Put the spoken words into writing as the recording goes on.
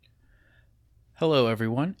Hello,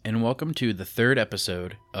 everyone, and welcome to the third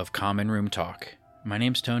episode of Common Room Talk. My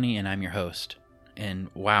name's Tony, and I'm your host. And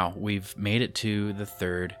wow, we've made it to the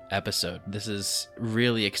third episode. This is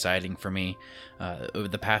really exciting for me. Over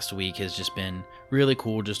the past week has just been really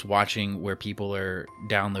cool, just watching where people are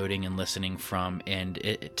downloading and listening from. And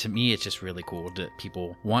to me, it's just really cool that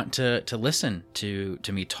people want to listen to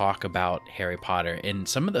me talk about Harry Potter. And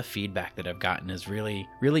some of the feedback that I've gotten is really,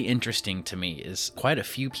 really interesting to me. Is quite a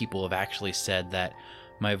few people have actually said that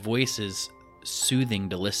my voice is soothing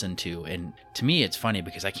to listen to, and to me it's funny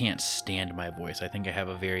because I can't stand my voice. I think I have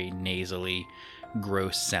a very nasally,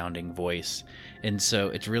 gross sounding voice, and so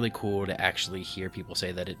it's really cool to actually hear people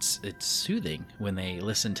say that it's soothing when they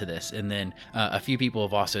listen to this. And then a few people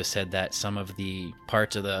have also said that some of the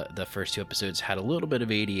parts of the first two episodes had a little bit of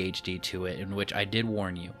ADHD to it, in which I did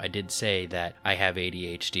warn you. I did say that I have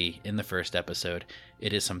ADHD in the first episode.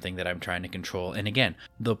 It is something that I'm trying to control. And again,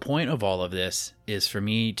 the point of all of this is for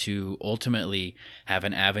me to ultimately have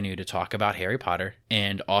an avenue to talk about Harry Potter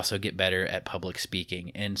and also get better at public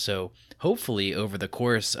speaking. And so hopefully over the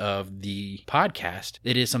course of the podcast,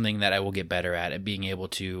 it is something that I will get better at being able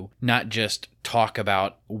to not just talk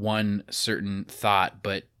about one certain thought,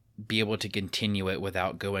 but be able to continue it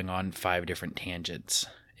without going on 5 different tangents.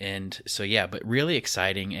 And so, yeah, but really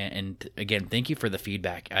exciting. And again, thank you for the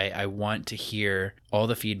feedback. I want to hear all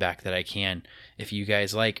the feedback that I can. If you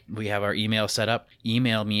guys like, we have our email set up.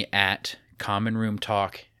 Email me at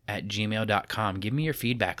commonroomtalk@gmail.com. Give me your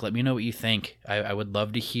feedback. Let me know what you think. I would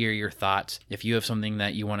love to hear your thoughts. If you have something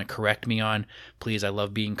that you want to correct me on, please, I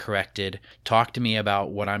love being corrected. Talk to me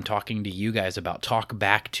about what I'm talking to you guys about. Talk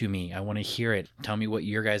back to me. I want to hear it. Tell me what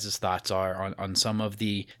your guys' thoughts are on some of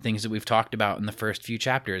the things that we've talked about in the first few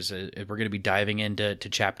chapters. We're going to be diving into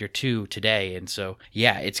chapter 2 today. And so,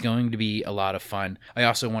 yeah, it's going to be a lot of fun. I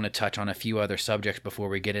also want to touch on a few other subjects before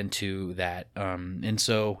we get into that. And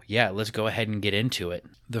so, yeah, let's go ahead and get into it.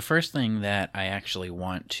 The first thing that I actually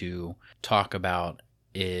want to talk about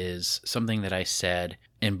is something that I said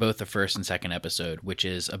in both the first and second episode, which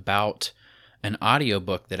is about an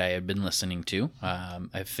audiobook that I had been listening to.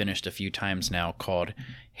 I've finished a few times now, called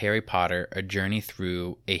Harry Potter, A Journey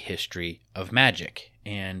Through a History of Magic.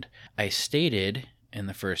 And I stated in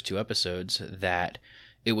the first 2 episodes that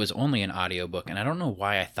it was only an audiobook, and I don't know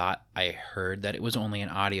why I thought I heard that it was only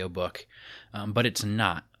an audiobook, but it's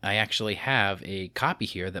not. I actually have a copy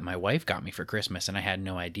here that my wife got me for Christmas, and I had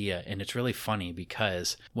no idea. And it's really funny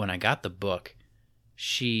because when I got the book,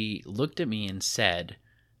 she looked at me and said,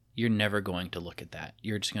 "You're never going to look at that.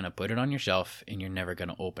 You're just going to put it on your shelf, and you're never going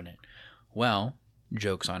to open it." Well,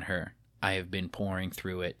 joke's on her. I have been pouring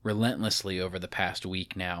through it relentlessly over the past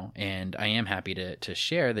week now, and I am happy to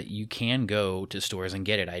share that you can go to stores and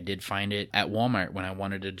get it. I did find it at Walmart when I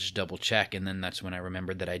wanted to just double check, and then that's when I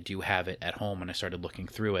remembered that I do have it at home, and I started looking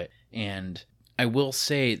through it. And I will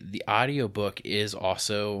say the audiobook is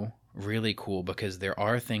also really cool because there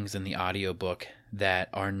are things in the audiobook that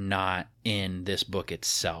are not in this book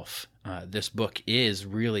itself. This book is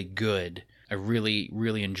really good. I really,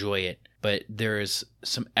 really enjoy it. But there's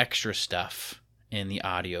some extra stuff in the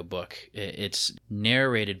audiobook. It's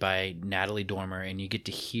narrated by Natalie Dormer, and you get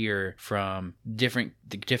to hear from different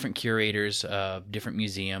curators of different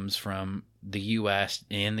museums from the US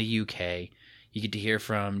and the UK. You get to hear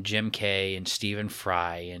from Jim Kay and Stephen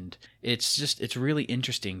Fry, and it's really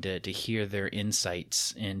interesting to hear their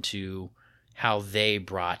insights into how they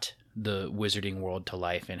brought the wizarding world to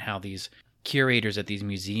life, and how these curators at these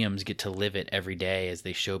museums get to live it every day as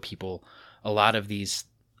they show people a lot of these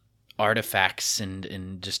artifacts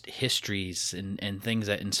and just histories and things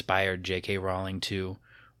that inspired J.K. Rowling to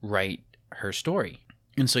write her story.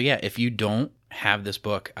 And so, yeah, if you don't have this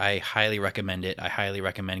book, I highly recommend it. I highly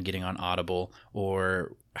recommend getting on Audible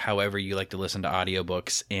or however you like to listen to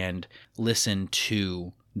audiobooks and listen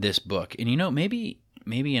to this book. And, maybe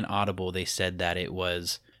in Audible they said that it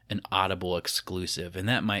was an Audible exclusive, and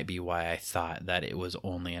that might be why I thought that it was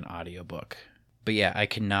only an audiobook. But yeah, I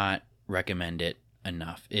cannot recommend it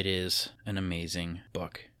enough. It is an amazing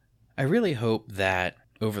book. I really hope that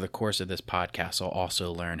over the course of this podcast, I'll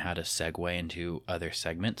also learn how to segue into other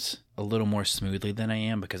segments a little more smoothly than I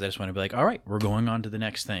am, because I just want to be like, all right, we're going on to the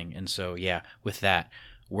next thing. And so, yeah, with that,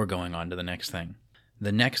 we're going on to the next thing.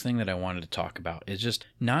 The next thing that I wanted to talk about is just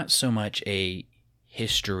not so much a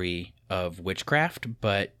history of witchcraft,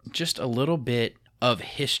 but just a little bit of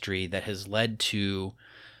history that has led to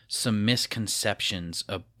some misconceptions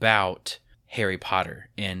about Harry Potter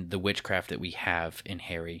and the witchcraft that we have in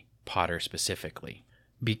Harry Potter specifically.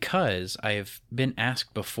 Because I've been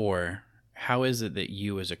asked before, how is it that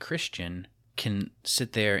you as a Christian can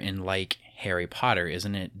sit there and like Harry Potter?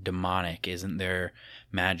 Isn't it demonic? Isn't there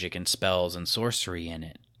magic and spells and sorcery in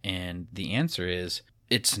it? And the answer is,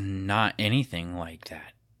 it's not anything like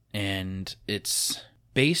that. And it's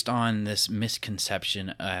based on this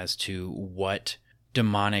misconception as to what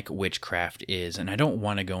demonic witchcraft is. And I don't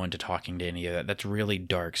want to go into talking to any of that. That's really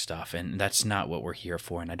dark stuff, and that's not what we're here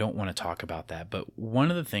for, and I don't want to talk about that. But one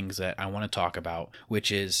of the things that I want to talk about, which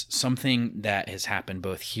is something that has happened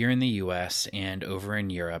both here in the US and over in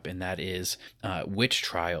Europe, and that is witch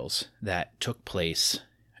trials that took place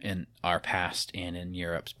in our past and in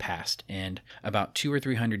Europe's past. And about 200 or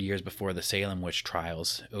 300 years before the Salem witch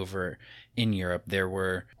trials over in Europe, there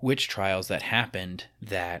were witch trials that happened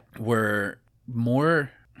that were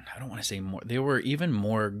more, I don't want to say more, they were even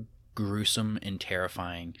more gruesome and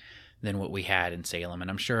terrifying than what we had in Salem. And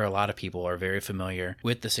I'm sure a lot of people are very familiar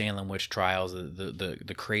with the Salem witch trials,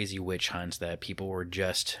 the crazy witch hunts that people were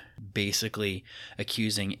just basically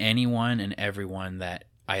accusing anyone and everyone that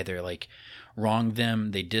either like wronged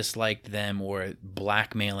them, they disliked them, or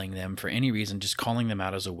blackmailing them for any reason, just calling them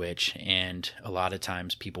out as a witch. And a lot of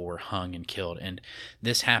times people were hung and killed. And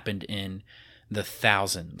this happened in the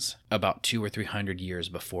thousands, about 200 or 300 years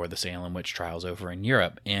before the Salem witch trials over in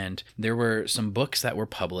Europe. And there were some books that were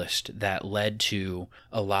published that led to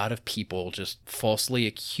a lot of people just falsely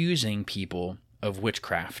accusing people of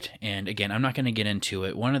witchcraft. And again, I'm not going to get into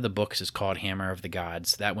it. One of the books is called Hammer of the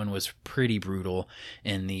Gods. That one was pretty brutal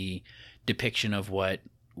in the depiction of what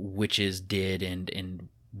witches did and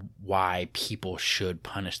why people should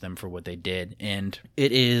punish them for what they did. And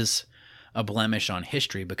it is a blemish on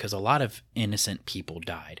history because a lot of innocent people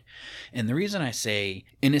died. And the reason I say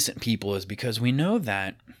innocent people is because we know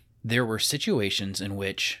that there were situations in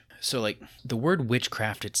which, so like the word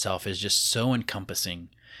witchcraft itself is just so encompassing.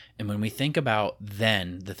 And when we think about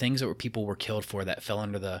then, the things that people were killed for that fell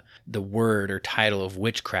under the word or title of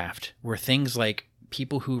witchcraft were things like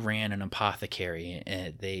people who ran an apothecary.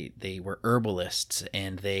 They were herbalists,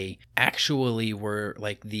 and they actually were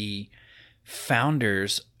like the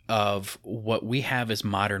founders of what we have as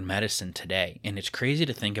modern medicine today. And it's crazy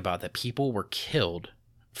to think about that people were killed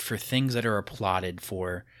for things that are applauded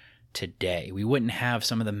for today. We wouldn't have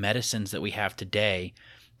some of the medicines that we have today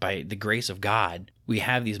by the grace of God. We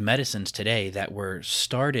have these medicines today that were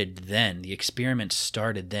started then. The experiments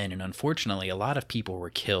started then. And unfortunately, a lot of people were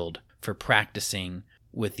killed for practicing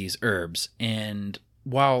with these herbs. And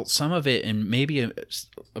while some of it, and maybe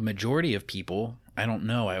a majority of people, I don't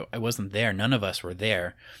know, I wasn't there, none of us were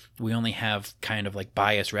there, we only have kind of like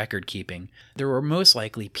biased record keeping, there were most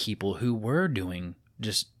likely people who were doing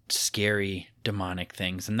just scary demonic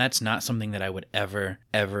things. And that's not something that I would ever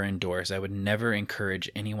endorse. I would never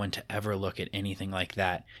encourage anyone to ever look at anything like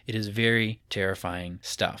that. It is very terrifying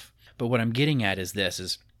stuff. But what I'm getting at is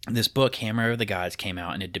this book, Hammer of the Gods, came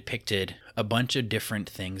out, and it depicted a bunch of different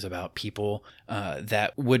things about people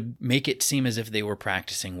that would make it seem as if they were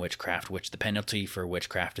practicing witchcraft, which the penalty for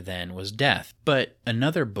witchcraft then was death. But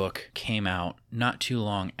another book came out not too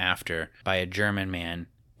long after by a German man,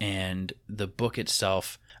 and the book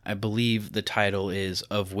itself, I believe the title is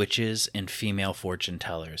Of Witches and Female Fortune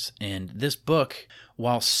Tellers. And this book,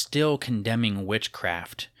 while still condemning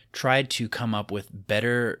witchcraft, tried to come up with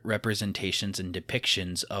better representations and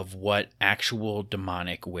depictions of what actual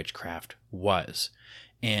demonic witchcraft was.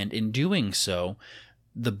 And in doing so,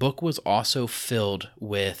 the book was also filled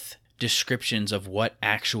with descriptions of what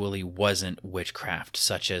actually wasn't witchcraft,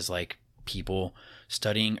 such as like people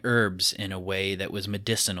studying herbs in a way that was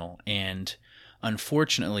medicinal. And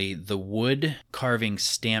unfortunately, the wood carving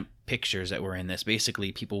stamp pictures that were in this,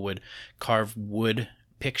 basically people would carve wood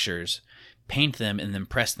pictures, paint them, and then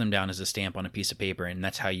press them down as a stamp on a piece of paper, and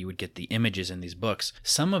that's how you would get the images in these books.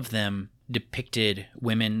 Some of them depicted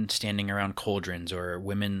women standing around cauldrons, or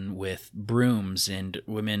women with brooms, and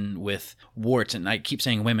women with warts. And I keep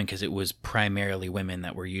saying women because it was primarily women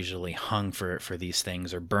that were usually hung for these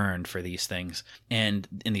things or burned for these things. And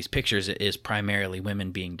in these pictures, it is primarily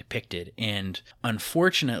women being depicted. And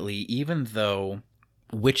unfortunately, even though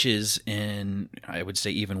witches, and I would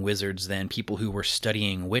say even wizards then, people who were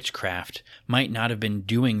studying witchcraft, might not have been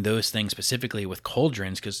doing those things specifically with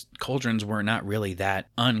cauldrons, because cauldrons were not really that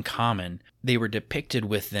uncommon. They were depicted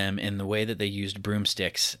with them in the way that they used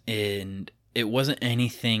broomsticks, and it wasn't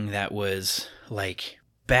anything that was like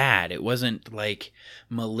bad. It wasn't like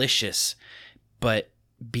malicious, but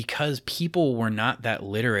because people were not that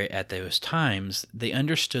literate at those times, they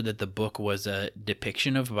understood that the book was a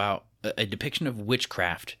depiction of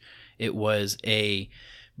witchcraft. It was a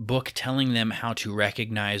book telling them how to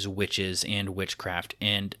recognize witches and witchcraft,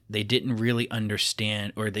 and they didn't really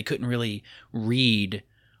understand, or they couldn't really read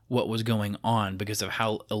what was going on because of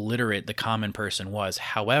how illiterate the common person was.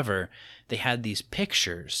 However, they had these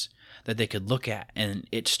pictures that they could look at, and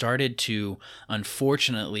it started to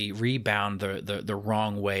unfortunately rebound the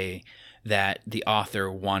wrong way that the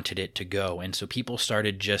author wanted it to go. And so people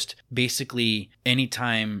started just basically,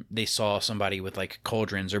 anytime they saw somebody with like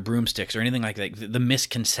cauldrons or broomsticks or anything like that, the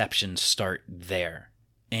misconceptions start there.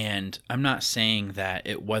 And I'm not saying that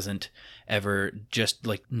it wasn't ever just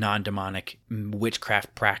like non-demonic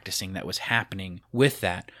witchcraft practicing that was happening with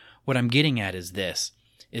that. What I'm getting at is this,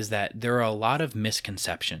 is that there are a lot of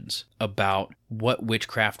misconceptions about what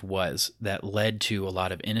witchcraft was that led to a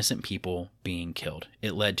lot of innocent people being killed.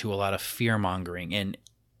 It led to a lot of fear-mongering, and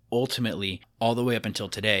ultimately, all the way up until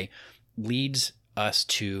today, leads us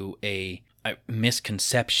to a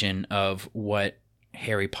misconception of what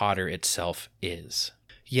Harry Potter itself is.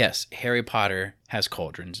 Yes, Harry Potter has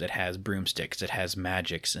cauldrons, it has broomsticks, it has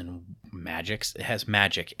magics, it has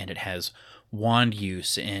magic, and it has wand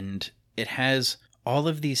use, and it has all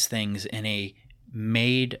of these things in a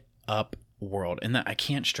made-up world. And I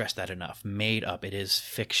can't stress that enough. Made up. It is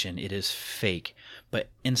fiction. It is fake. But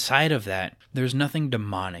inside of that, there's nothing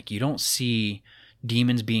demonic. You don't see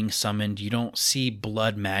demons being summoned. You don't see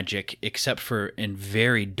blood magic, except for in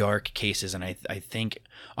very dark cases. And I think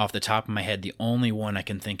off the top of my head, the only one I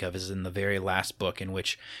can think of is in the very last book, in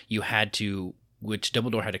which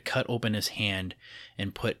Dumbledore had to cut open his hand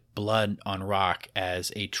and put blood on rock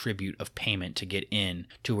as a tribute of payment to get in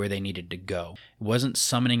to where they needed to go. It wasn't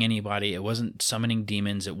summoning anybody. It wasn't summoning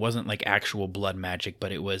demons. It wasn't like actual blood magic,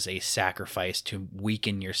 but it was a sacrifice to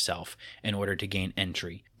weaken yourself in order to gain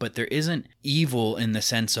entry. But there isn't evil in the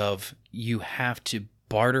sense of you have to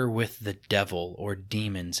barter with the devil or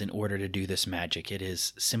demons in order to do this magic. It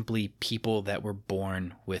is simply people that were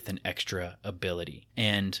born with an extra ability.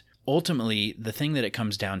 And ultimately, the thing that it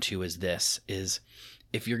comes down to is this, is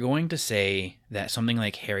if you're going to say that something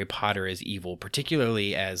like Harry Potter is evil,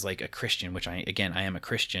 particularly as like a Christian, which I am a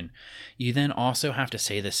Christian, you then also have to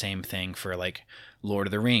say the same thing for like Lord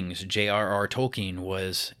of the Rings. J.R.R. Tolkien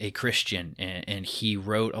was a Christian, and he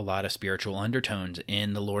wrote a lot of spiritual undertones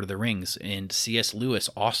in the Lord of the Rings. And C.S. Lewis,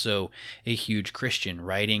 also a huge Christian,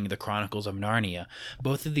 writing the Chronicles of Narnia.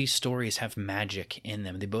 Both of these stories have magic in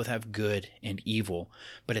them. They both have good and evil,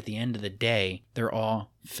 but at the end of the day, they're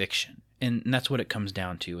all fiction. And that's what it comes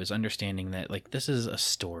down to, is understanding that like this is a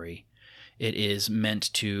story. It is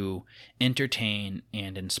meant to entertain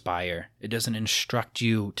and inspire. It doesn't instruct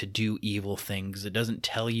you to do evil things. It doesn't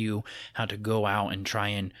tell you how to go out and try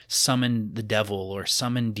and summon the devil or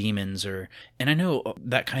summon demons and I know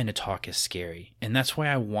that kind of talk is scary. And that's why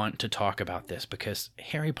I want to talk about this, because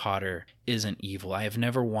Harry Potter isn't evil. I have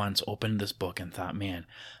never once opened this book and thought, man,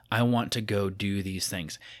 I want to go do these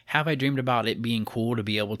things. Have I dreamed about it being cool to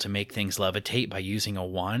be able to make things levitate by using a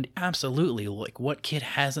wand? Absolutely. Like, what kid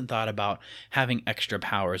hasn't thought about having extra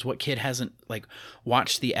powers? What kid hasn't like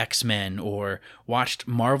watched the X-Men or watched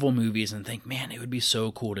Marvel movies and think, man, it would be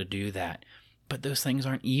so cool to do that? But those things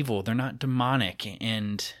aren't evil. They're not demonic.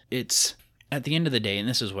 And it's, at the end of the day, and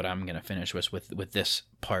this is what I'm going to finish with this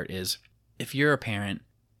part, is if you're a parent,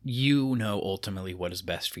 you know ultimately what is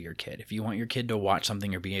best for your kid. If you want your kid to watch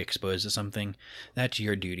something or be exposed to something, that's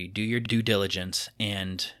your duty. Do your due diligence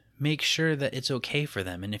and make sure that it's okay for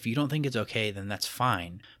them. And if you don't think it's okay, then that's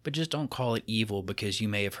fine. But just don't call it evil because you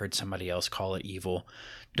may have heard somebody else call it evil.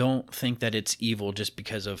 Don't think that it's evil just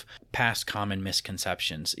because of past common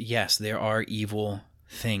misconceptions. Yes, there are evil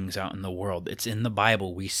things out in the world. It's in the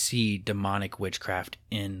Bible. We see demonic witchcraft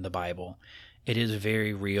in the Bible. It is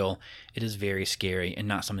very real, it is very scary, and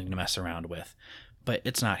not something to mess around with. But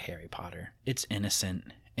it's not Harry Potter. It's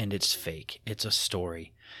innocent, and it's fake. It's a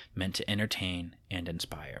story meant to entertain and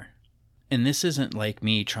inspire. And this isn't like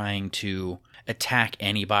me trying to attack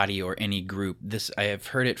anybody or any group. I have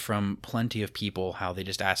heard it from plenty of people, how they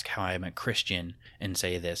just ask how I'm a Christian and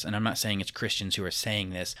say this. And I'm not saying it's Christians who are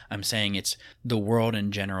saying this. I'm saying it's the world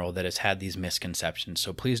in general that has had these misconceptions.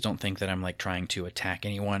 So please don't think that I'm like trying to attack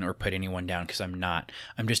anyone or put anyone down, because I'm not.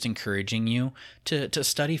 I'm just encouraging you to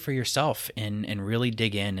study for yourself and really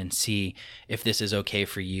dig in and see if this is okay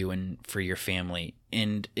for you and for your family.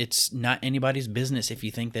 And it's not anybody's business if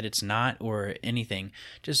you think that it's not or anything.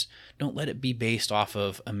 Just don't let it be based off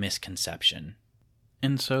of a misconception.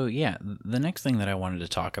 And so, yeah, the next thing that I wanted to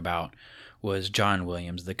talk about was John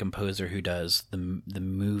Williams, the composer who does the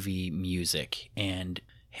movie music. And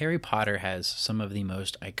Harry Potter has some of the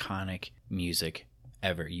most iconic music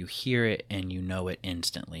ever. You hear it and you know it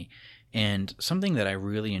instantly. And something that I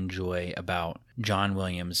really enjoy about John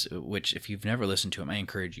Williams, which if you've never listened to him, I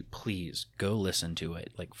encourage you, please go listen to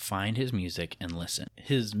it. Like, find his music and listen.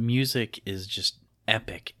 His music is just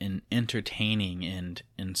epic and entertaining and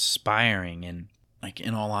inspiring. And like,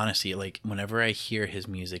 in all honesty, like whenever I hear his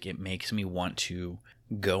music, it makes me want to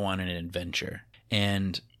go on an adventure.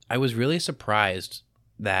 And I was really surprised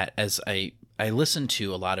that as I listen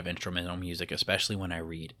to a lot of instrumental music, especially when I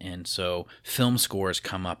read. And so film scores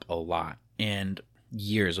come up a lot. And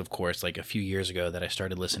years, of course, like a few years ago that I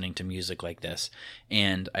started listening to music like this.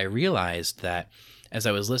 And I realized that as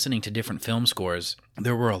I was listening to different film scores,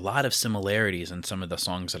 there were a lot of similarities in some of the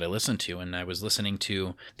songs that I listened to. And I was listening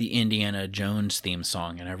to the Indiana Jones theme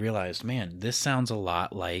song, and I realized, man, this sounds a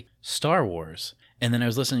lot like Star Wars. And then I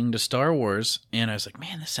was listening to Star Wars, and I was like,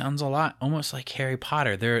 man, this sounds a lot almost like Harry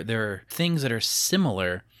Potter. There are things that are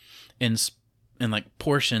similar in like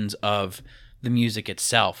portions of the music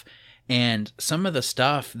itself. And some of the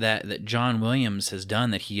stuff that John Williams has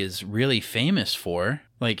done that he is really famous for,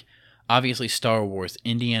 like obviously Star Wars,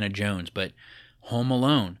 Indiana Jones, but Home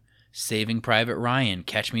Alone, Saving Private Ryan,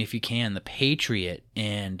 Catch Me If You Can, The Patriot,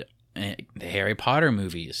 and the Harry Potter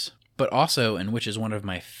movies. But also, and which is one of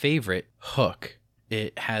my favorite, Hook.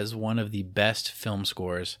 It has one of the best film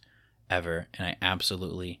scores ever, and I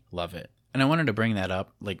absolutely love it. And I wanted to bring that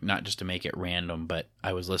up, like not just to make it random, but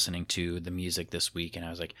I was listening to the music this week, and I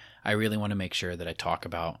was like, I really want to make sure that I talk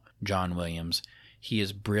about John Williams. He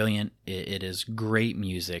is brilliant. It is great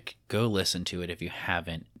music. Go listen to it if you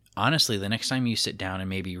haven't. Honestly, the next time you sit down and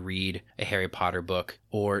maybe read a Harry Potter book,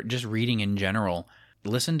 or just reading in general,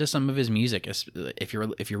 listen to some of his music. If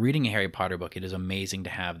you're reading a Harry Potter book, it is amazing to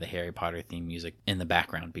have the Harry Potter theme music in the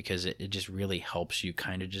background, because it just really helps you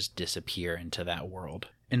kind of just disappear into that world.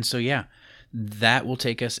 And so, yeah, that will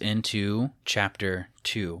take us into chapter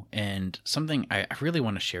 2. And something I really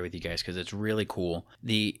want to share with you guys, because it's really cool.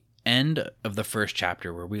 The end of the first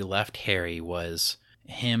chapter where we left Harry was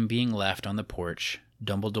him being left on the porch,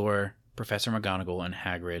 Dumbledore, Professor McGonagall, and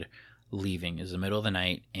Hagrid leaving. It's the middle of the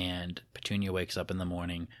night, and Petunia wakes up in the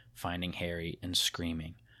morning finding Harry and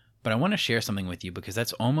screaming. But I want to share something with you, because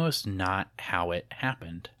that's almost not how it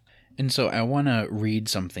happened. And so I want to read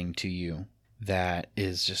something to you that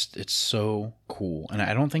is just, it's so cool. And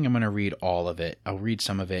I don't think I'm going to read all of it. I'll read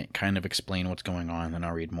some of it, kind of explain what's going on, then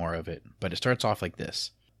I'll read more of it. But it starts off like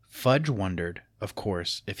this. Fudge wondered, of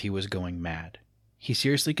course, if he was going mad. He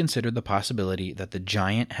seriously considered the possibility that the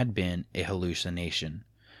giant had been a hallucination.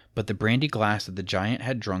 But the brandy glass that the giant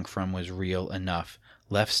had drunk from was real enough,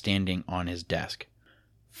 left standing on his desk.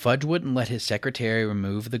 Fudge wouldn't let his secretary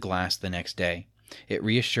remove the glass the next day. It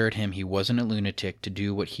reassured him he wasn't a lunatic to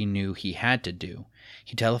do what he knew he had to do.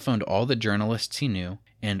 He telephoned all the journalists he knew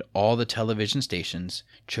and all the television stations,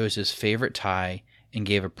 chose his favorite tie, and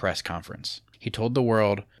gave a press conference. He told the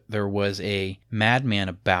world there was a madman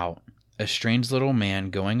about, a strange little man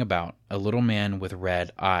going about, a little man with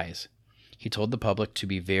red eyes. He told the public to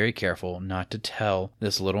be very careful not to tell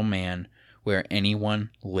this little man where anyone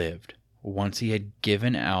lived. Once he had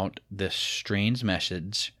given out this strange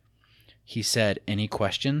message, he said, "Any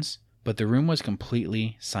questions?" But the room was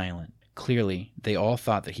completely silent. Clearly, they all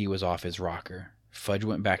thought that he was off his rocker. Fudge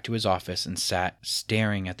went back to his office and sat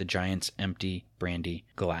staring at the giant's empty brandy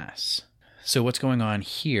glass. So what's going on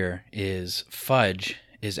here is Fudge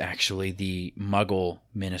is actually the Muggle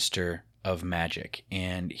minister of magic,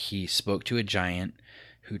 and he spoke to a giant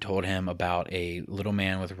who told him about a little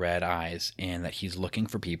man with red eyes, and that he's looking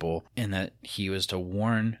for people, and that he was to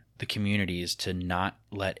warn the communities to not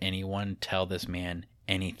let anyone tell this man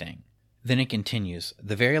anything. Then it continues.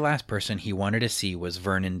 The very last person he wanted to see was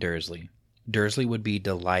Vernon Dursley. Dursley would be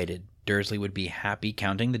delighted. Dursley would be happy,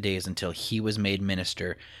 counting the days until he was made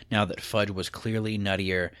minister, now that Fudge was clearly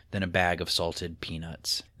nuttier than a bag of salted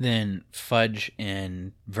peanuts. Then Fudge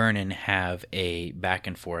and Vernon have a back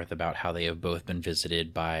and forth about how they have both been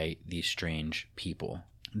visited by these strange people.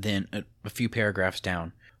 Then a few paragraphs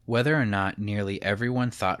down. Whether or not nearly everyone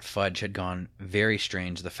thought Fudge had gone very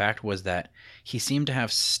strange, the fact was that he seemed to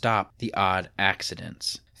have stopped the odd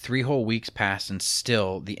accidents. 3 whole weeks passed, and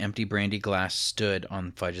still the empty brandy glass stood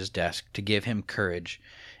on Fudge's desk to give him courage,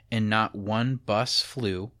 and not one bus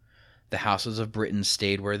flew. The houses of Britain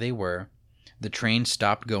stayed where they were. The train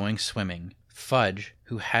stopped going swimming. Fudge,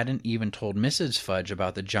 who hadn't even told Mrs. Fudge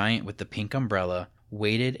about the giant with the pink umbrella,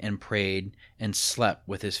 waited and prayed and slept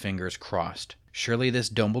with his fingers crossed. Surely this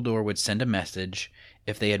Dumbledore would send a message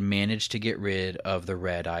if they had managed to get rid of the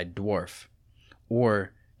red-eyed dwarf.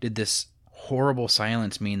 Or did this horrible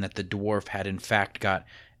silence mean that the dwarf had in fact got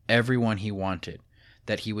everyone he wanted,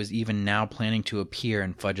 that he was even now planning to appear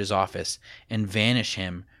in Fudge's office and vanish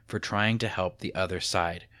him for trying to help the other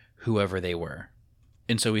side, whoever they were?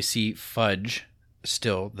 And so we see Fudge,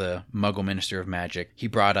 still the Muggle Minister of Magic. He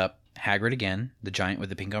brought up Hagrid again, the giant with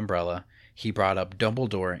the pink umbrella. he brought up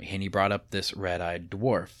Dumbledore, and he brought up this red-eyed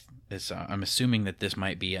dwarf. I'm assuming that this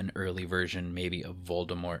might be an early version, maybe, of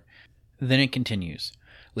Voldemort. Then it continues.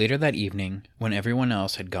 Later that evening, when everyone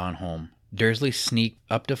else had gone home, Dursley sneaked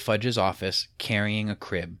up to Fudge's office carrying a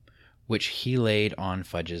crib, which he laid on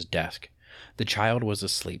Fudge's desk. The child was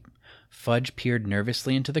asleep. Fudge peered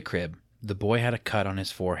nervously into the crib. The boy had a cut on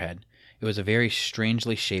his forehead. It was a very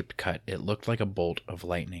strangely shaped cut. It looked like a bolt of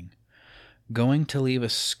lightning. "Going to leave a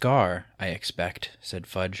scar, I expect," said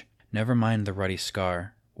Fudge. "Never mind the ruddy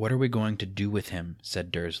scar. What are we going to do with him?"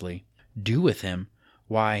 said Dursley. "Do with him?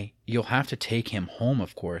 Why, you'll have to take him home,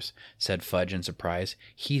 of course," said Fudge in surprise.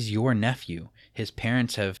 "He's your nephew. His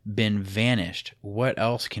parents have been vanished. What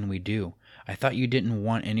else can we do? I thought you didn't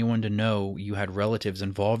want anyone to know you had relatives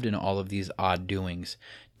involved in all of these odd doings."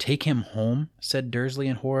 "Take him home?" said Dursley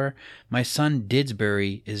in horror. "My son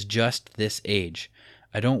Didsbury is just this age.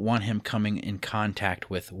 I don't want him coming in contact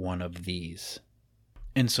with one of these."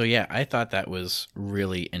 And so, yeah, I thought that was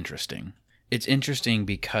really interesting. It's interesting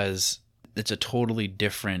because it's a totally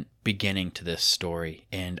different beginning to this story,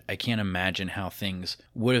 and I can't imagine how things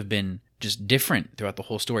would have been just different throughout the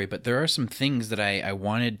whole story. But there are some things that I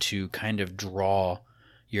wanted to kind of draw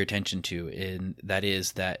your attention to, and that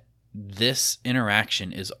is that this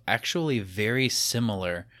interaction is actually very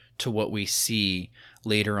similar to what we see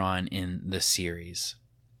later on in the series.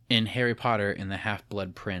 In Harry Potter and the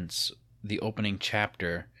Half-Blood Prince, the opening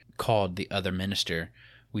chapter called The Other Minister,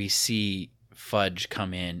 we see Fudge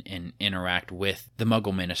come in and interact with the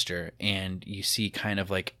Muggle Minister, and you see kind of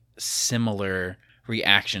like similar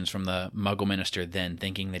reactions from the Muggle Minister then,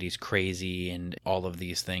 thinking that he's crazy and all of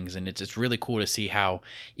these things. And it's really cool to see how,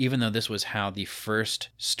 even though this was how the first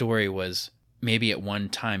story was maybe at one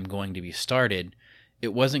time going to be started,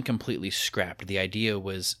 it wasn't completely scrapped. The idea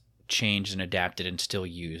was changed and adapted and still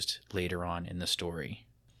used later on in the story.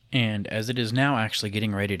 And as it is now actually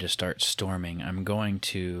getting ready to start storming, I'm going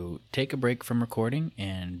to take a break from recording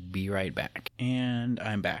and be right back. And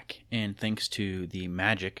I'm back. And thanks to the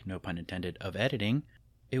magic, no pun intended, of editing,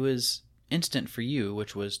 it was instant for you,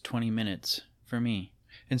 which was 20 minutes for me.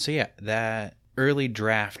 And so yeah, that early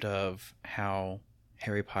draft of how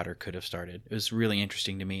Harry Potter could have started, it was really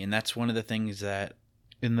interesting to me. And that's one of the things that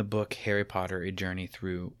in the book Harry Potter, A Journey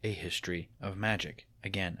Through a History of Magic.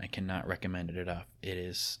 Again, I cannot recommend it enough. It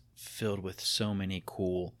is filled with so many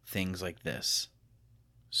cool things like this.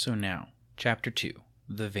 So now, Chapter 2,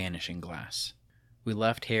 The Vanishing Glass. We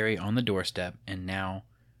left Harry on the doorstep, and now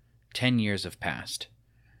 10 years have passed.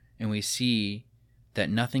 And we see that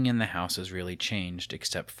nothing in the house has really changed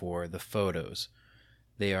except for the photos.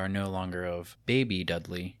 They are no longer of baby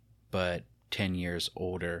Dudley, but 10 years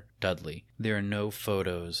older Dudley. There are no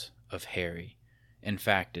photos of Harry. In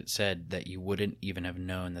fact, it said that you wouldn't even have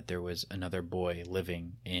known that there was another boy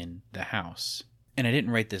living in the house. And I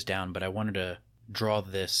didn't write this down, but I wanted to draw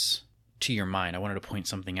this to your mind. I wanted to point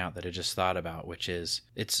something out that I just thought about, which is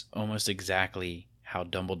it's almost exactly how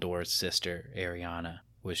Dumbledore's sister, Ariana,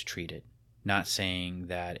 was treated. Not saying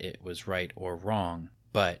that it was right or wrong,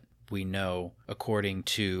 but we know, according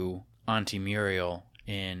to Auntie Muriel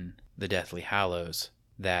in the Deathly Hallows,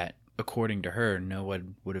 that according to her, no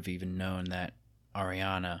one would have even known that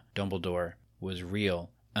Ariana Dumbledore was real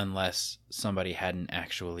unless somebody hadn't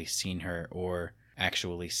actually seen her or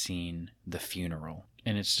actually seen the funeral.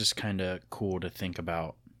 And it's just kind of cool to think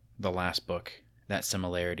about the last book, that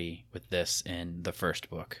similarity with this in the first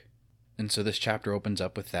book. And so this chapter opens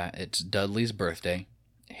up with that. It's Dudley's birthday.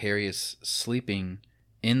 Harry is sleeping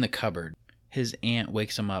in the cupboard. His aunt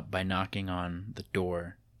wakes him up by knocking on the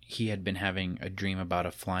door. He had been having a dream about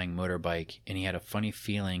a flying motorbike, and he had a funny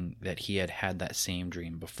feeling that he had had that same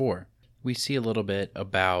dream before. We see a little bit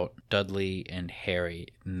about Dudley and Harry,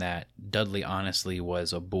 and that Dudley honestly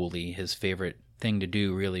was a bully. His favorite thing to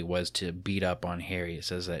do really was to beat up on Harry. It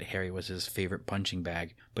says that Harry was his favorite punching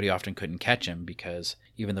bag, but he often couldn't catch him because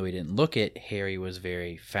even though he didn't look it, Harry was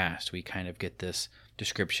very fast. We kind of get this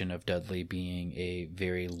description of Dudley being a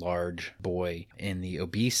very large boy in the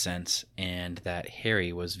obese sense, and that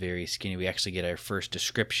Harry was very skinny. We actually get our first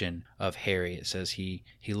description of Harry. It says he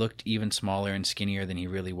looked even smaller and skinnier than he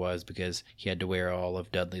really was because he had to wear all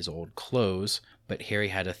of Dudley's old clothes, but Harry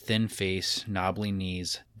had a thin face, knobbly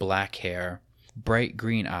knees, black hair, bright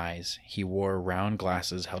green eyes. He wore round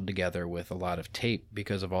glasses held together with a lot of tape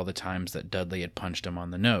because of all the times that Dudley had punched him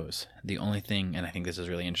on the nose. The only thing, and I think this is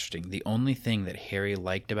really interesting, the only thing that Harry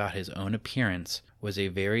liked about his own appearance was a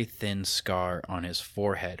very thin scar on his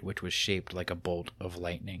forehead, which was shaped like a bolt of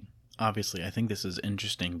lightning. Obviously, I think this is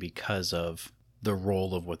interesting because of the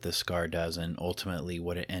role of what the scar does and ultimately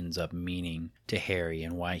what it ends up meaning to Harry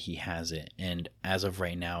and why he has it. And as of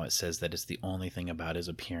right now, it says that it's the only thing about his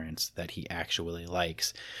appearance that he actually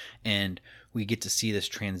likes. And we get to see this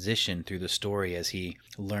transition through the story as he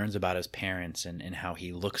learns about his parents and how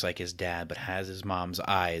he looks like his dad but has his mom's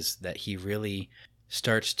eyes, that he really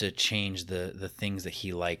starts to change the things that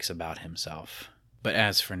he likes about himself. But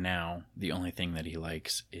as for now, the only thing that he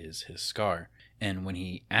likes is his scar. And when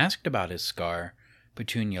he asked about his scar,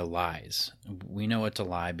 Petunia lies. We know it's a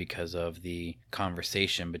lie because of the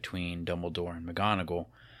conversation between Dumbledore and McGonagall,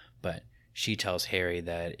 but she tells Harry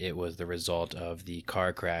that it was the result of the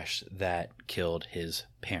car crash that killed his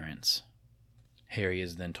parents. Harry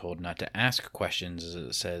is then told not to ask questions, as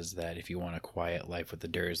it says that if you want a quiet life with the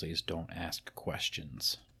Dursleys, don't ask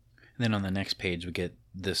questions. And then on the next page, we get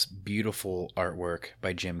this beautiful artwork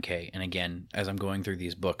by Jim Kay. And again, as I'm going through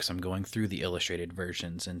these books, I'm going through the illustrated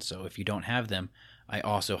versions. And so if you don't have them, I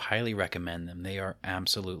also highly recommend them. They are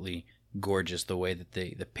absolutely gorgeous, the way that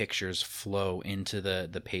the pictures flow into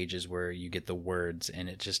the pages where you get the words, and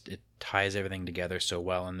it ties everything together so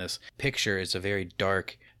well. And this picture is a very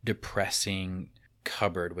dark, depressing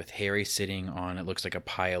cupboard with Harry sitting on, it looks like a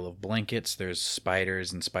pile of blankets. There's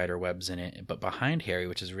spiders and spider webs in it, but behind Harry,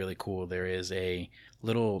 which is really cool, there is a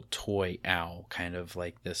little toy owl, kind of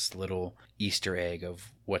like this little Easter egg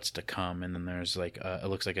of what's to come. And then there's like it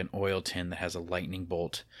looks like an oil tin that has a lightning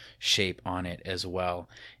bolt shape on it as well.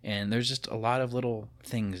 And there's just a lot of little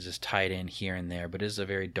things just tied in here and there, but it is a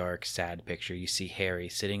very dark, sad picture. You see Harry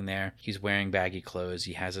sitting there. He's wearing baggy clothes.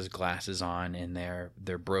 He has his glasses on, and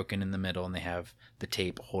they're broken in the middle, and they have the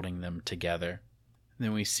tape holding them together.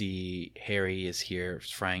 Then we see Harry is here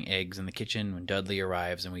frying eggs in the kitchen when Dudley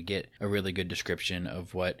arrives, and we get a really good description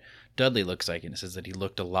of what Dudley looks like. And it says that he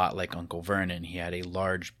looked a lot like Uncle Vernon. He had a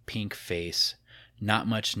large pink face, not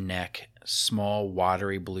much neck, small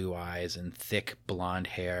watery blue eyes, and thick blonde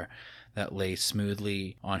hair that lay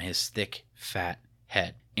smoothly on his thick, fat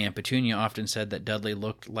head. Aunt Petunia often said that Dudley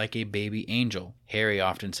looked like a baby angel. Harry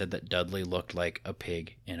often said that Dudley looked like a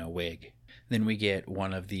pig in a wig. Then we get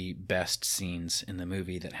one of the best scenes in the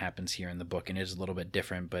movie that happens here in the book, and it is a little bit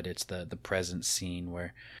different, but it's the present scene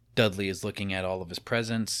where Dudley is looking at all of his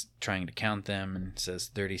presents, trying to count them, and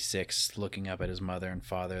says 36, looking up at his mother and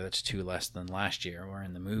father. That's 2 less than last year. Or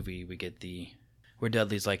in the movie, we get where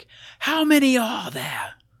Dudley's like, "How many are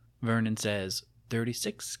there?" Vernon says,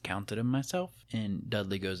 36, counted them myself. And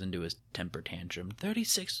Dudley goes into his temper tantrum.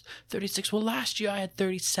 36, well, last year I had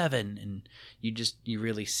 37. And you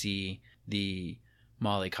really see the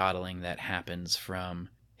mollycoddling that happens from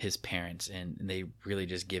his parents, and they really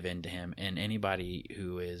just give in to him. And anybody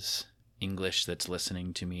who is English that's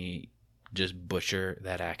listening to me just butcher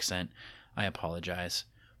that accent, I apologize.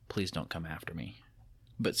 Please don't come after me.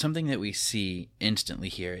 But something that we see instantly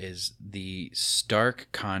here is the stark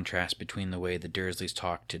contrast between the way the Dursleys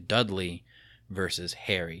talk to Dudley versus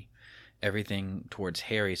Harry. Everything towards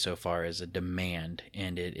Harry so far is a demand,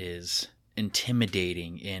 and it is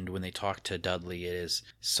intimidating, and when they talk to Dudley, it is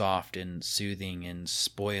soft and soothing and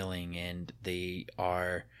spoiling, and they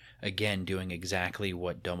are again doing exactly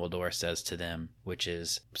what Dumbledore says to them, which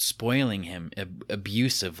is spoiling him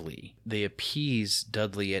abusively. They appease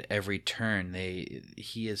Dudley at every turn.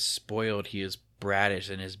 He is spoiled, he is brattish,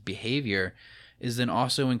 and his behavior is then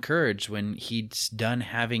also encouraged when he's done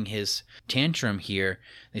having his tantrum here.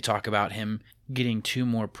 They talk about him getting 2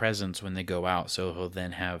 more presents when they go out, so he'll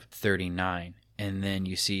then have 39. And then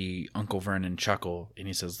you see Uncle Vernon chuckle, and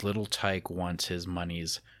he says, "Little Tyke wants his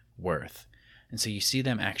money's worth." And so you see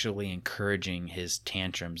them actually encouraging his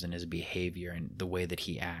tantrums and his behavior and the way that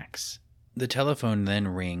he acts. The telephone then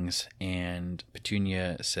rings, and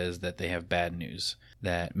Petunia says that they have bad news,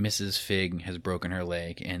 that Mrs. Fig has broken her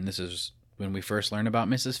leg. And this is when we first learn about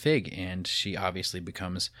Mrs. Fig, and she obviously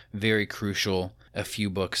becomes very crucial a few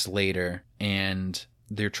books later. And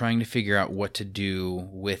they're trying to figure out what to do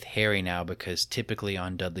with Harry now, because typically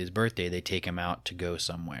on Dudley's birthday they take him out to go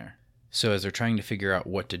somewhere. So as they're trying to figure out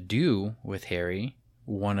what to do with Harry,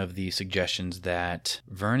 one of the suggestions that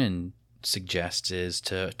Vernon suggests is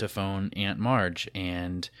to phone Aunt Marge.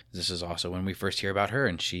 And this is also when we first hear about her,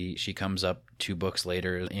 and she comes up 2 books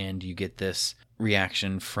later, and you get this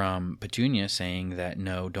reaction from Petunia saying that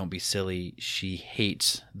no, don't be silly, she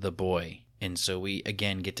hates the boy. And so we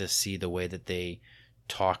again get to see the way that they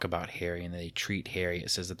talk about Harry and they treat Harry. It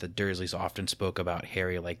says that the Dursleys often spoke about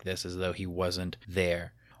Harry like this, as though he wasn't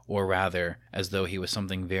there, or rather as though he was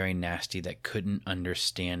something very nasty that couldn't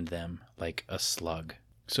understand them, like a slug.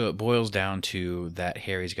 So it boils down to that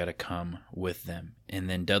Harry's got to come with them. And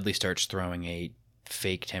then Dudley starts throwing a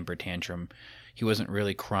fake temper tantrum. He wasn't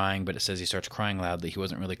really crying, but it says he starts crying loudly. He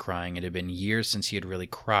wasn't really crying. It had been years since he had really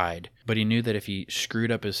cried, but he knew that if he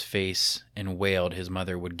screwed up his face and wailed, his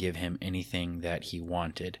mother would give him anything that he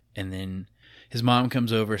wanted. And then his mom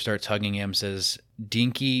comes over, starts hugging him, says,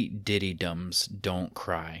 "Dinky Diddy Dums, don't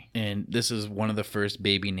cry." And this is one of the first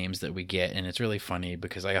baby names that we get, and it's really funny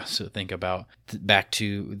because I also think about back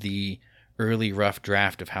to the early rough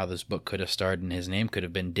draft of how this book could have started, and his name could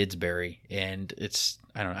have been Didsbury. And it's,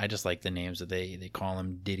 I don't know, I just like the names that they call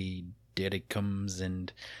him, Diddicums,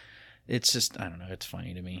 and it's just, I don't know, it's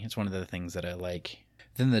funny to me. It's one of the things that I like.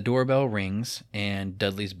 Then the doorbell rings, and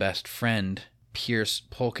Dudley's best friend, Pierce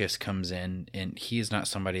Polkiss, comes in, and he is not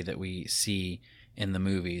somebody that we see in the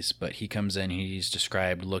movies, but he comes in, he's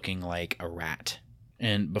described looking like a rat.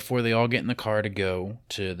 And before they all get in the car to go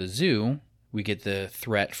to the zoo, we get the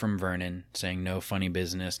threat from Vernon saying no funny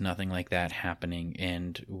business, nothing like that happening,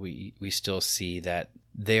 and we still see that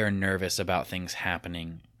they are nervous about things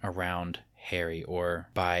happening around Harry or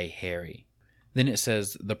by Harry. Then it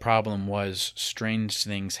says the problem was strange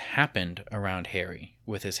things happened around Harry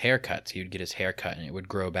with his haircuts. He would get his hair cut and it would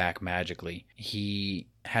grow back magically. He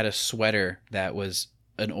had a sweater that was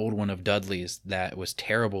an old one of Dudley's that was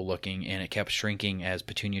terrible looking, and it kept shrinking as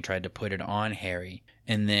Petunia tried to put it on Harry.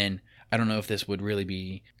 And then I don't know if this would really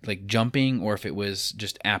be like jumping or if it was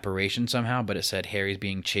just apparition somehow, but it said Harry's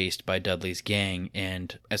being chased by Dudley's gang,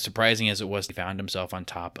 and as surprising as it was, he found himself on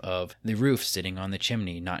top of the roof sitting on the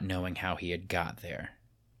chimney, not knowing how he had got there.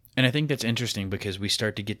 And I think that's interesting because we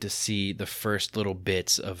start to get to see the first little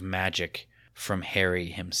bits of magic from Harry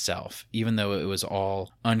himself. Even though it was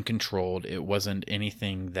all uncontrolled, it wasn't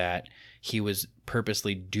anything that he was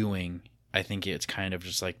purposely doing. I think it's kind of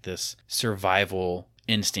just like this survival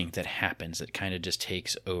instinct that happens that kind of just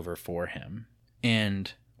takes over for him.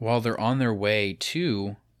 And while they're on their way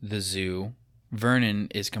to the zoo, Vernon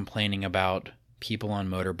is complaining about people on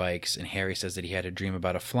motorbikes, and Harry says that he had a dream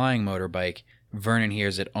about a flying motorbike. Vernon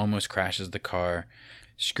hears it, almost crashes the car,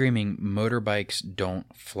 screaming, "Motorbikes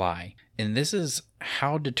don't fly." And this is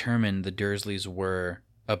how determined the Dursleys were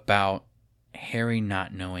about Harry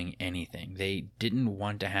not knowing anything. They didn't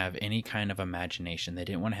want to have any kind of imagination. They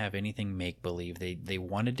didn't want to have anything make-believe. They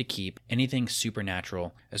wanted to keep anything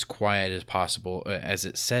supernatural as quiet as possible, as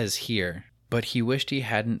it says here. But he wished he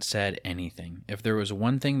hadn't said anything. If there was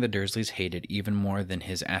one thing the Dursleys hated even more than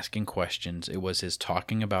his asking questions, it was his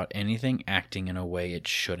talking about anything acting in a way it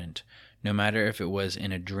shouldn't. No matter if it was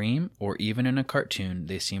in a dream or even in a cartoon,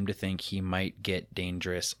 they seemed to think he might get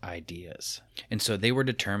dangerous ideas. And so they were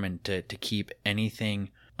determined to keep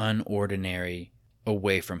anything unordinary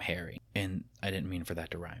away from Harry. And I didn't mean for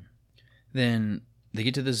that to rhyme. Then they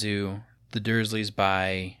get to the zoo. The Dursleys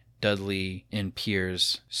buy Dudley and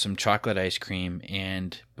Piers some chocolate ice cream,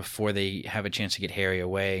 and before they have a chance to get Harry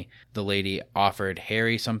away, the lady offered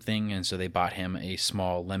Harry something, and so they bought him a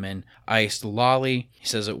small lemon iced lolly. He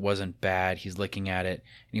says it wasn't bad. He's looking at it,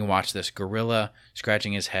 and he watched this gorilla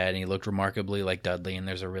scratching his head, and he looked remarkably like Dudley, and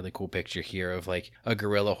there's a really cool picture here of like a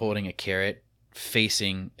gorilla holding a carrot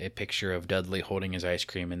facing a picture of Dudley holding his ice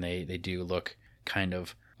cream, and they do look kind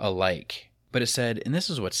of alike. But it said, and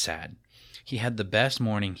this is what's sad, he had the best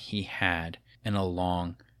morning he had in a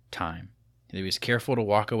long time. He was careful to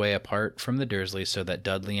walk away apart from the Dursleys so that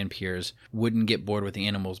Dudley and Piers wouldn't get bored with the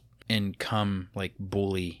animals and come like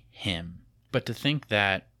bully him. But to think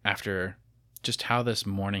that after just how this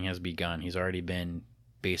morning has begun, he's already been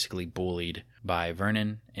basically bullied by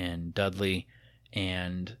Vernon and Dudley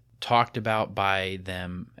and talked about by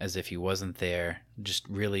them as if he wasn't there, just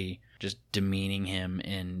really just demeaning him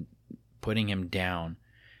and putting him down.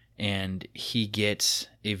 And he gets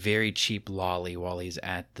a very cheap lolly while he's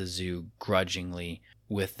at the zoo grudgingly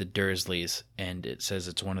with the Dursleys, and it says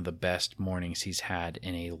it's one of the best mornings he's had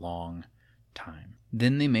in a long time.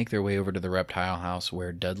 Then they make their way over to the reptile house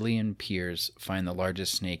where Dudley and Piers find the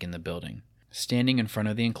largest snake in the building. Standing in front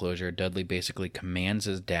of the enclosure, Dudley basically commands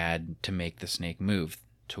his dad to make the snake move,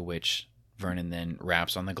 to which Vernon then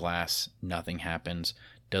raps on the glass. Nothing happens.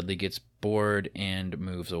 Dudley gets bored and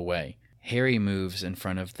moves away. Harry moves in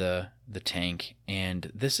front of the tank,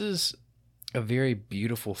 and this is a very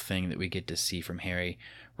beautiful thing that we get to see from Harry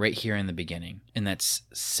right here in the beginning, and that's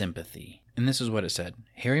sympathy. And this is what it said.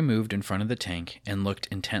 Harry moved in front of the tank and looked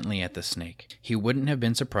intently at the snake. He wouldn't have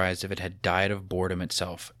been surprised if it had died of boredom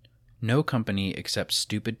itself. No company except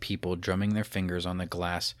stupid people drumming their fingers on the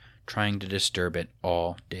glass, trying to disturb it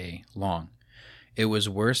all day long. It was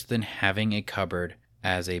worse than having a cupboard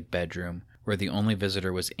as a bedroom, where the only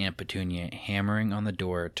visitor was Aunt Petunia hammering on the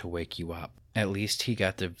door to wake you up. at least he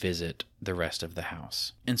got to visit the rest of the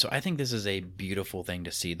house. And so I think this is a beautiful thing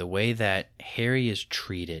to see. The way that Harry is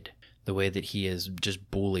treated, the way that he is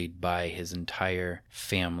just bullied by his entire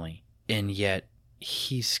family. And yet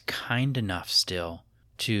he's kind enough still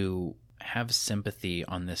to have sympathy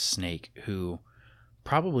on this snake who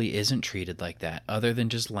probably isn't treated like that, other than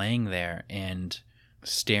just laying there and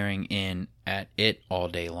staring in at it all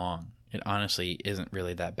day long. It honestly isn't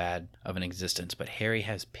really that bad of an existence, but Harry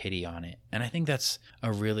has pity on it. And I think that's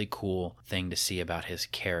a really cool thing to see about his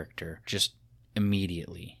character, just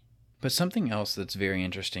immediately. But something else that's very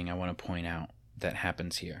interesting I want to point out that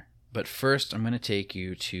happens here. But first, I'm going to take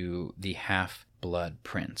you to the Half-Blood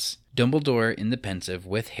Prince. Dumbledore in the Pensieve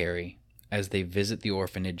with Harry as they visit the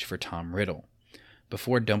orphanage for Tom Riddle.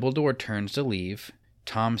 Before Dumbledore turns to leave,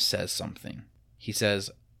 Tom says something. He says,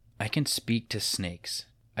 "I can speak to snakes.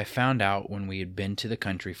 I found out when we had been to the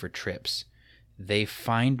country for trips. They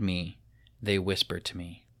find me, they whisper to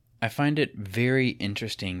me." I find it very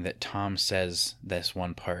interesting that Tom says this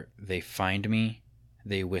one part, "They find me,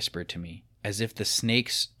 they whisper to me," as if the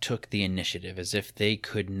snakes took the initiative, as if they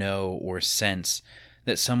could know or sense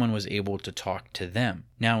that someone was able to talk to them.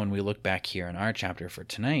 Now, when we look back here in our chapter for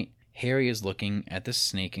tonight, Harry is looking at the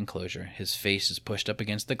snake enclosure. His face is pushed up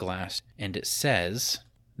against the glass, and it says,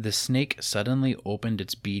 "The snake suddenly opened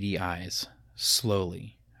its beady eyes.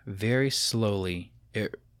 Slowly, very slowly,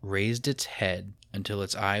 it raised its head until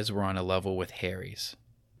its eyes were on a level with Harry's.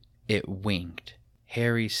 It winked.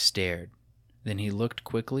 Harry stared. Then he looked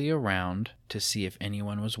quickly around to see if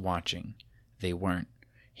anyone was watching. They weren't.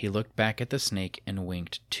 He looked back at the snake and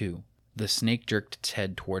winked too. The snake jerked its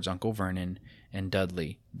head towards Uncle Vernon and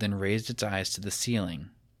Dudley, then raised its eyes to the ceiling."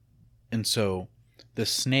 And so the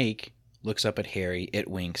snake looks up at Harry, it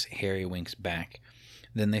winks, Harry winks back.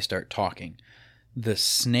 Then they start talking. The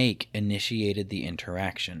snake initiated the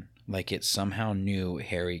interaction, like it somehow knew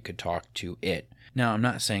Harry could talk to it. Now, I'm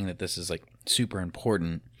not saying that this is like super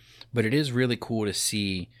important, but it is really cool to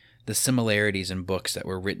see the similarities in books that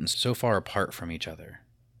were written so far apart from each other.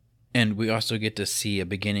 And we also get to see a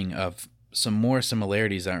beginning of some more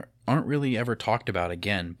similarities that aren't really ever talked about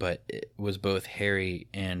again, but it was both Harry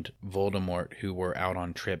and Voldemort who were out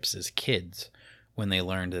on trips as kids when they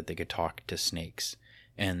learned that they could talk to snakes.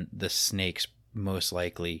 And the snakes most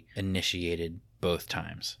likely initiated both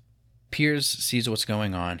times. Piers sees what's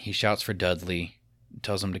going on. He shouts for Dudley,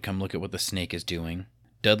 tells him to come look at what the snake is doing.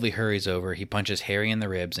 Dudley hurries over. He punches Harry in the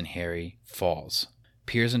ribs and Harry falls.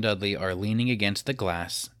 Piers and Dudley are leaning against the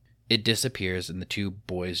glass. It disappears and the two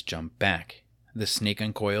boys jump back. The snake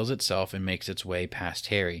uncoils itself and makes its way past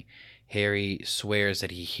Harry. Harry swears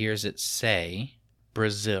that he hears it say,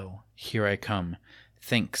 "Brazil, here I come.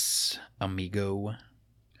 Thanks, amigo."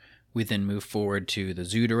 We then move forward to the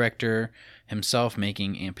zoo director himself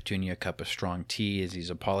making Aunt Petunia a cup of strong tea as he's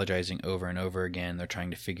apologizing over and over again. They're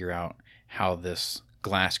trying to figure out how this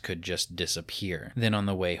glass could just disappear. Then on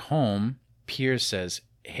the way home, Piers says,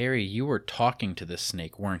 "Harry, you were talking to this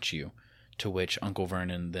snake, weren't you?" To which Uncle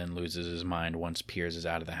Vernon then loses his mind once Piers is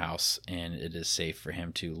out of the house, and it is safe for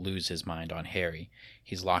him to lose his mind on Harry.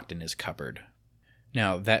 He's locked in his cupboard.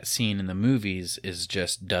 Now, that scene in the movies is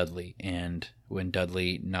just Dudley, and when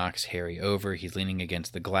Dudley knocks Harry over, he's leaning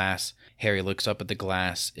against the glass. Harry looks up at the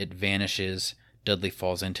glass, it vanishes. Dudley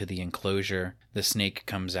falls into the enclosure. The snake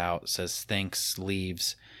comes out, says thanks,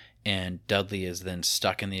 leaves, and Dudley is then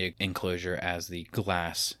stuck in the enclosure as the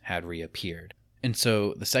glass had reappeared. And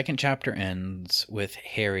so the second chapter ends with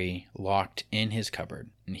Harry locked in his cupboard,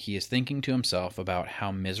 and he is thinking to himself about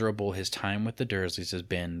how miserable his time with the Dursleys has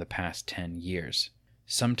been the past 10 years.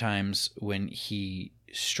 Sometimes when he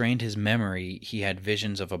strained his memory, he had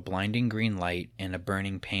visions of a blinding green light and a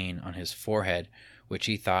burning pain on his forehead, which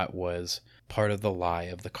he thought was part of the lie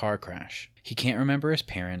of the car crash. He can't remember his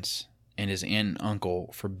parents, and his aunt and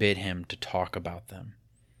uncle forbid him to talk about them.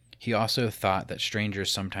 He also thought that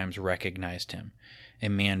strangers sometimes recognized him, a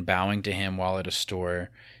man bowing to him while at a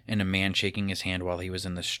store, and a man shaking his hand while he was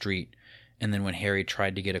in the street, and then when Harry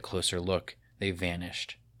tried to get a closer look, they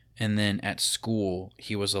vanished. And then at school,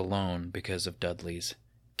 he was alone because of Dudley's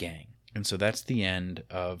gang. And so that's the end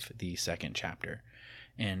of the second chapter.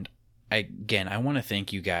 And I want to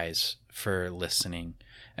thank you guys for listening.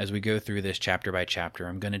 As we go through this chapter by chapter,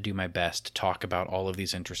 I'm going to do my best to talk about all of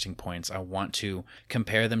these interesting points. I want to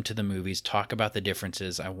compare them to the movies, talk about the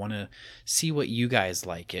differences. I want to see what you guys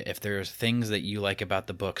like. If there's things that you like about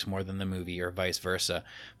the books more than the movie or vice versa,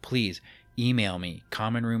 please email me,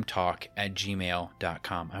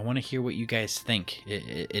 commonroomtalk@gmail.com. I want to hear what you guys think.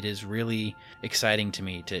 It is really exciting to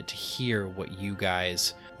me to hear what you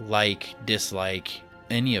guys like, dislike,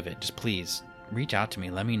 any of it. Just please reach out to me.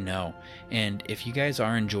 Let me know. And if you guys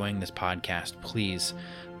are enjoying this podcast, please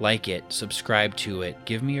like it, subscribe to it,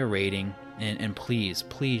 give me a rating, and please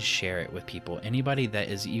share it with people. Anybody that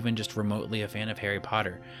is even just remotely a fan of Harry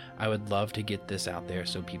Potter, I would love to get this out there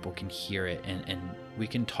so people can hear it and we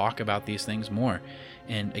can talk about these things more.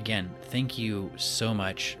 And again, thank you so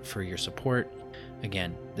much for your support.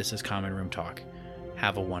 Again, this is Common Room Talk.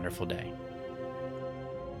 Have a wonderful day.